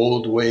accept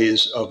old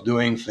ways of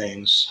doing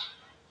things,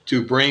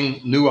 to bring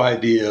new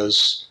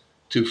ideas,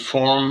 to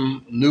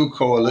form new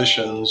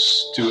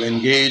coalitions, to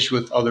engage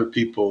with other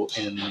people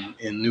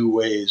in new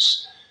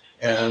ways.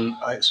 And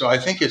so I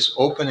think it's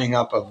opening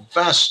up a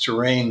vast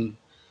terrain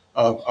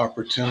of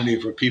opportunity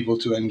for people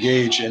to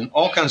engage in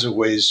all kinds of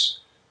ways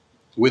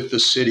with the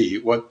city.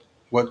 What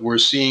we're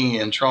seeing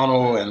in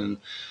Toronto and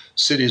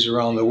cities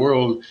around the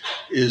world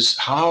is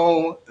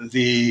how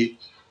the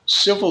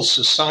civil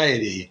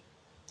society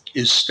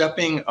is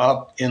stepping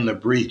up in the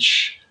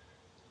breach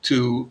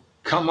to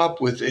come up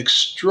with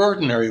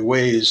extraordinary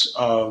ways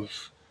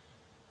of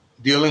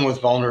dealing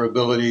with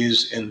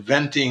vulnerabilities,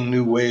 inventing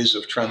new ways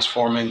of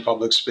transforming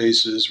public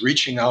spaces,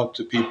 reaching out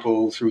to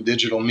people through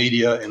digital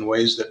media in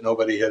ways that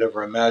nobody had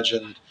ever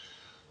imagined.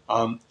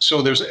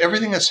 So there's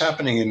everything that's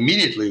happening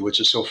immediately, which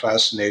is so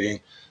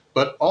fascinating,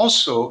 but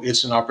also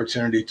it's an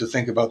opportunity to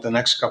think about the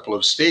next couple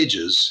of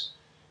stages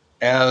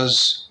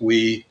as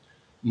we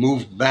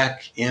move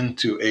back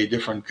into a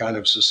different kind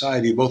of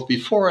society, both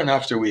before and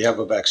after we have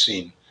a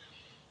vaccine.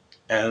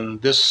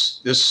 And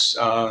this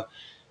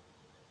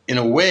in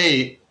a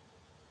way,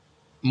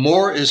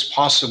 more is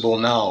possible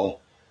now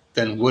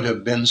than would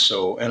have been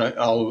so. And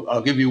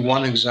I'll give you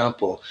one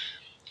example.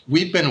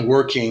 We've been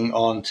working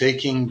on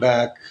taking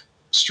back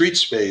street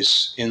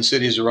space in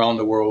cities around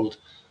the world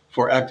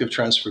for active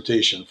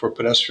transportation, for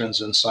pedestrians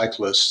and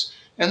cyclists.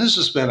 And this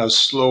has been a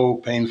slow,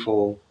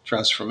 painful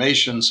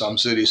transformation. Some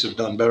cities have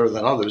done better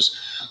than others.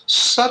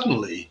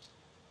 Suddenly,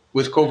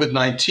 with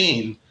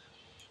COVID-19,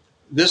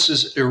 this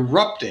is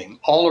erupting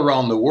all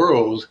around the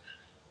world,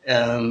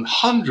 and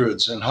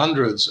hundreds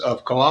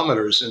of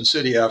kilometers in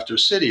city after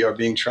city are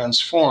being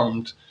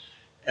transformed,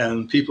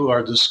 and people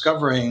are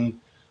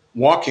discovering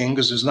walking,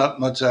 because there's not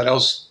much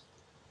else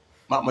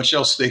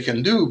they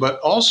can do, but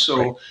also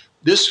right.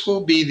 This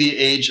will be the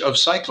age of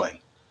cycling.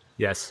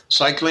 Yes.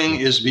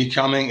 Cycling is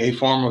becoming a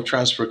form of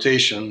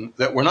transportation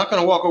that we're not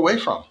going to walk away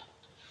from.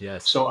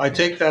 Yes. So I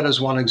take that as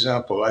one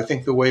example. I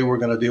think the way we're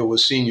going to deal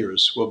with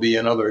seniors will be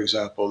another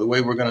example. The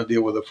way we're going to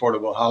deal with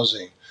affordable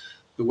housing,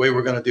 the way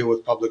we're going to deal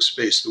with public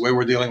space, the way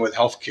we're dealing with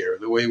healthcare,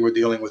 the way we're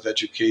dealing with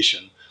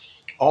education.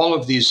 All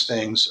of these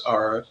things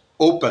are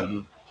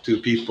open to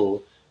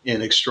people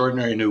in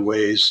extraordinary new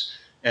ways.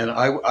 And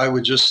I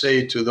would just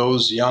say to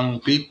those young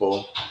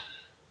people,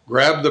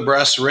 grab the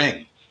brass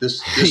ring.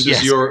 This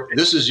Yes.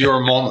 is your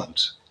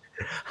moment.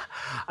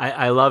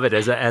 I love it.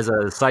 As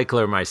a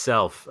cycler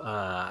myself,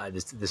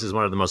 this is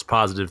one of the most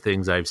positive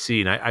things I've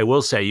seen. I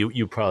will say,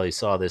 you probably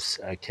saw this,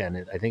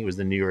 Ken. I think it was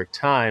the New York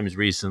Times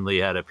recently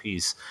had a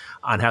piece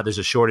on how there's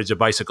a shortage of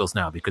bicycles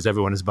now because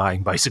everyone is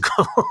buying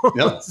bicycles.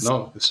 Yeah,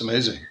 no, it's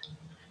amazing.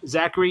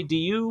 Zachary, do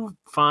you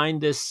find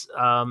this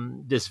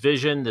this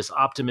vision, this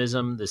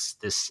optimism,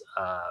 this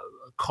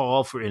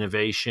call for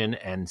innovation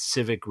and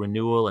civic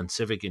renewal and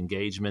civic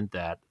engagement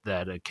that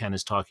Ken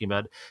is talking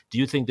about? Do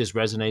you think this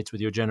resonates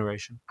with your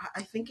generation?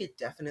 I think it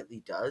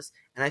definitely does.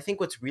 And I think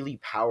what's really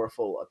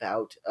powerful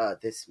about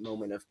this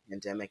moment of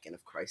pandemic and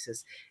of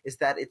crisis is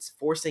that it's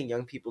forcing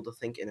young people to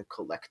think in a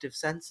collective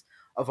sense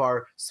of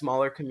our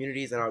smaller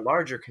communities and our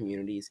larger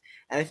communities.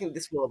 And I think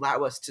this will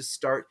allow us to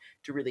start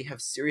to really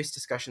have serious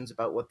discussions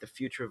about what the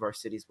future of our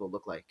cities will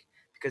look like,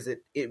 because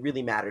it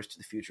really matters to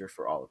the future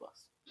for all of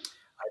us.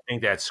 I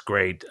think that's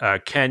great.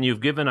 Ken,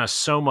 you've given us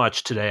so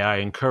much today. I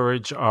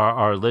encourage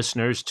our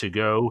listeners to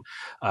go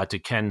to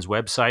Ken's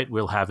website.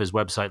 We'll have his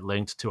website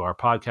linked to our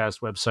podcast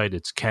website.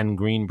 It's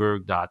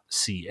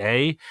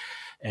kengreenberg.ca.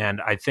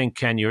 And I think,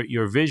 Ken,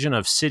 your vision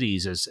of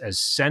cities as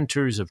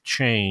centers of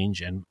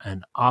change and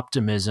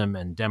optimism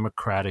and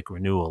democratic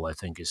renewal, I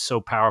think, is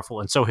so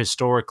powerful and so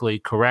historically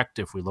correct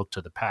if we look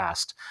to the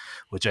past,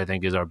 which I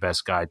think is our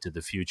best guide to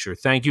the future.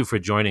 Thank you for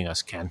joining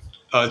us, Ken.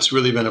 It's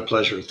really been a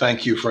pleasure.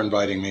 Thank you for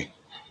inviting me.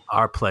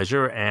 Our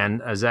pleasure.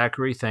 And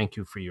Zachary, thank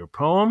you for your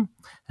poem.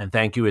 And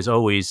thank you, as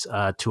always,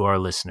 to our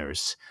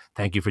listeners.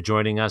 Thank you for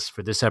joining us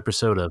for this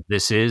episode of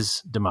This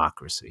is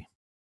Democracy.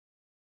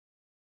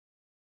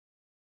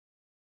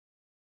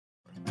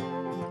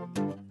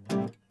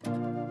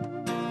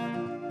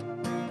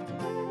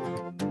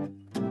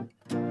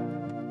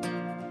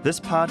 This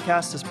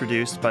podcast is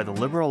produced by the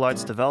Liberal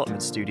Arts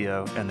Development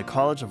Studio and the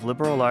College of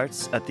Liberal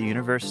Arts at the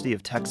University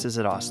of Texas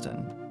at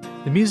Austin.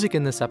 The music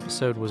in this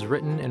episode was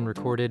written and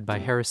recorded by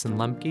Harrison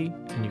Lemke,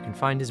 and you can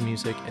find his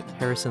music at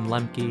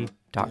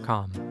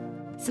harrisonlemke.com.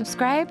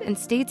 Subscribe and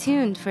stay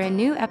tuned for a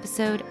new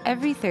episode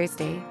every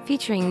Thursday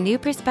featuring new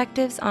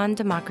perspectives on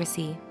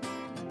democracy.